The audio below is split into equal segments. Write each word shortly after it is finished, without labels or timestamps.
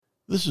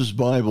This is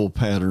Bible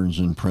Patterns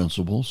and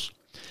Principles.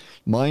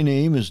 My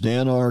name is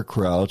Dan R.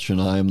 Crouch,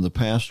 and I am the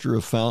pastor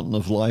of Fountain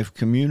of Life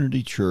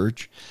Community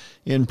Church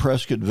in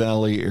Prescott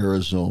Valley,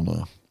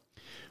 Arizona.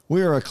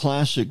 We are a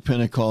classic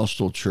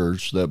Pentecostal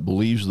church that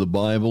believes the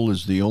Bible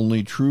is the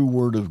only true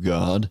Word of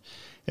God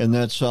and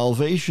that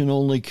salvation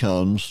only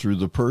comes through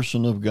the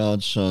person of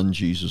God's Son,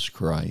 Jesus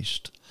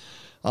Christ.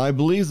 I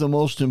believe the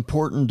most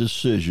important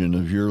decision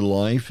of your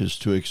life is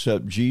to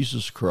accept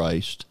Jesus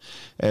Christ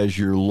as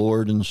your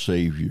Lord and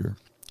Savior.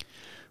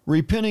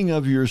 Repenting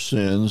of your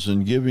sins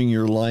and giving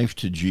your life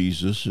to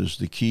Jesus is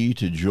the key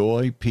to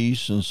joy,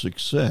 peace, and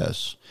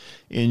success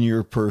in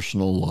your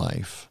personal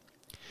life.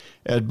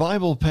 At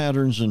Bible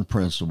Patterns and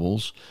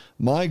Principles,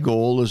 my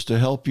goal is to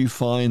help you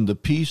find the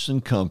peace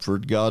and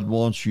comfort God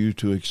wants you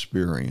to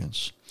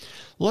experience.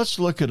 Let's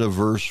look at a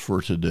verse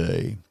for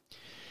today.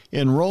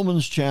 In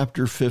Romans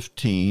chapter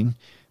 15,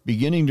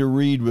 beginning to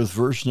read with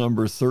verse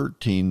number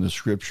 13, the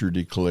scripture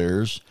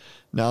declares,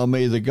 "Now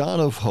may the God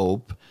of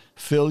hope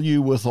fill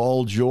you with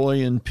all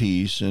joy and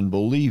peace in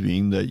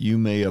believing that you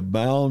may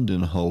abound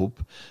in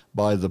hope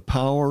by the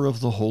power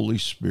of the Holy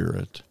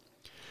Spirit."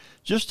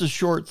 Just a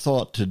short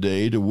thought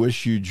today to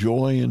wish you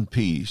joy and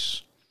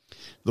peace.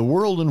 The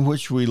world in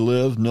which we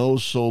live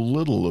knows so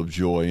little of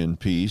joy and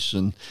peace,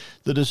 and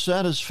the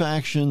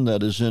dissatisfaction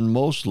that is in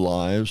most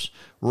lives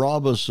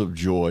rob us of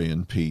joy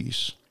and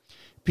peace.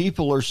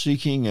 People are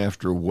seeking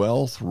after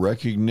wealth,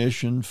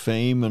 recognition,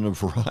 fame, and a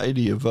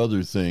variety of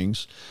other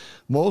things,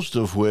 most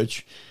of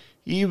which,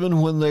 even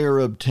when they are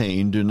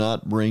obtained, do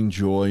not bring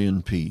joy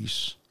and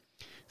peace.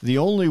 The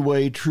only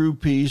way true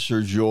peace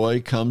or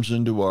joy comes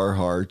into our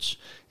hearts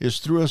is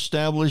through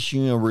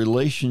establishing a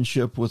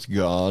relationship with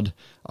God,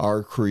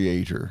 our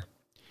Creator.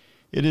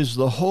 It is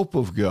the hope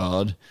of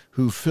God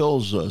who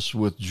fills us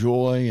with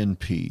joy and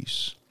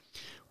peace.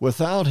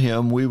 Without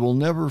Him, we will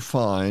never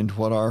find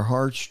what our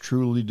hearts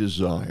truly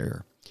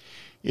desire.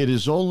 It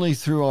is only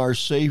through our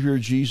Savior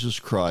Jesus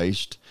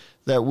Christ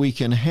that we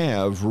can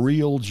have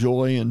real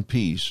joy and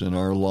peace in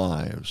our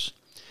lives.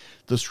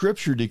 The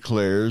Scripture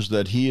declares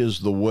that He is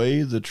the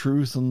way, the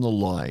truth, and the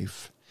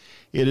life.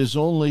 It is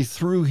only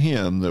through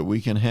Him that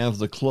we can have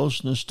the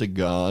closeness to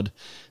God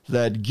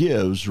that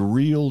gives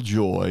real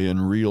joy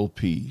and real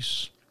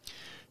peace.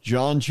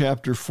 John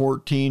chapter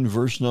 14,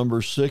 verse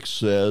number 6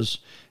 says,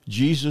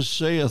 "Jesus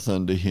saith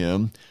unto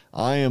him,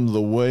 I am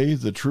the way,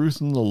 the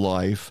truth, and the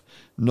life.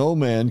 No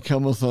man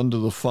cometh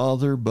unto the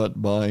Father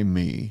but by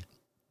me."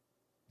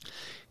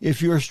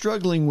 If you are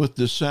struggling with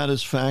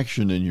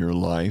dissatisfaction in your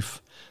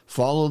life,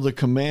 follow the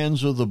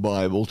commands of the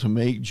Bible to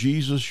make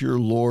Jesus your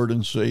Lord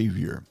and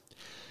Savior.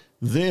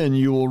 Then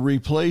you will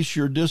replace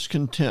your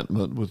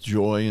discontentment with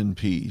joy and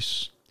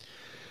peace.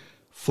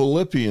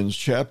 Philippians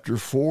chapter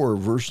 4,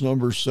 verse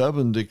number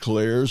 7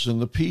 declares, "And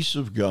the peace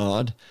of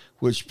God,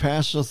 which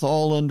passeth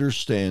all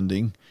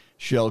understanding,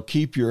 shall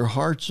keep your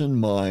hearts and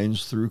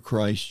minds through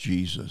Christ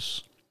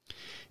Jesus."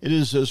 It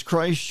is as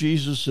Christ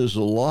Jesus is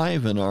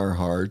alive in our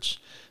hearts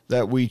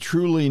that we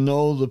truly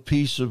know the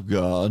peace of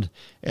God,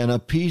 and a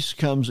peace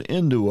comes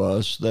into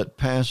us that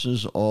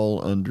passes all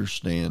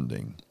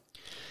understanding.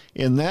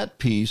 In that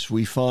peace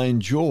we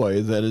find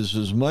joy that is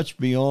as much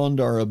beyond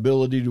our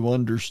ability to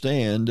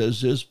understand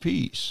as is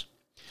peace.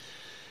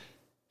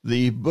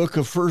 The book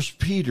of 1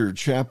 Peter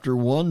chapter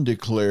 1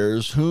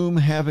 declares, "Whom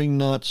having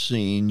not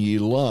seen ye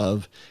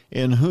love,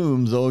 in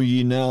whom though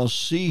ye now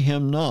see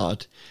him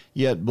not,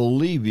 yet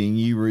believing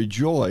ye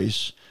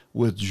rejoice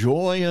with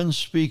joy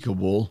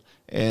unspeakable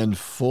and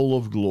full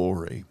of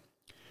glory."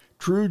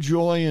 True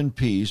joy and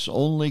peace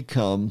only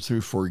come through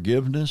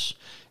forgiveness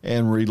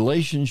and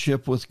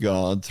relationship with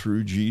God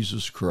through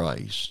Jesus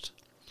Christ.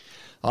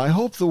 I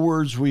hope the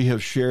words we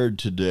have shared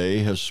today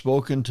have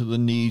spoken to the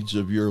needs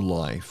of your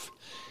life.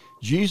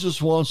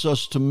 Jesus wants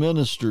us to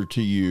minister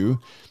to you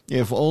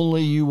if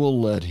only you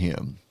will let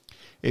Him.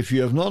 If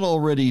you have not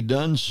already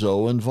done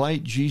so,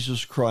 invite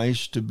Jesus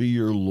Christ to be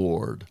your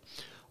Lord.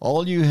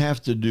 All you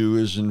have to do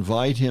is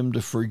invite Him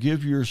to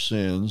forgive your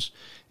sins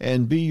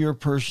and be your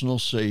personal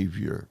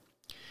Savior.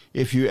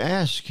 If you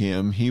ask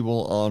Him, He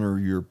will honor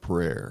your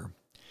prayer.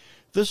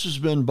 This has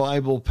been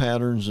Bible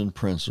Patterns and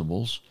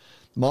Principles.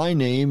 My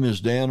name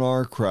is Dan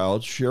R.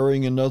 Crouch,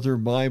 sharing another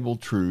Bible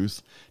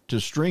truth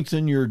to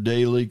strengthen your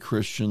daily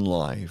Christian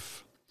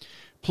life.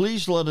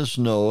 Please let us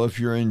know if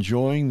you're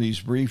enjoying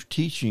these brief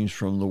teachings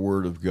from the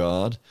Word of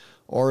God,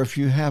 or if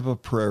you have a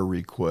prayer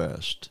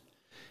request.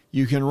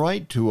 You can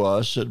write to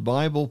us at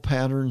Bible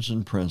Patterns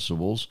and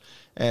Principles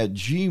at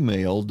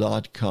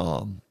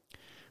gmail.com.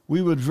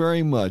 We would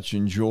very much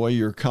enjoy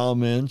your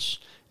comments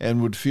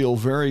and would feel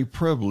very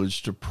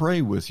privileged to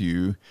pray with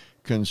you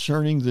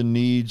concerning the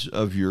needs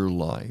of your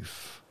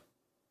life.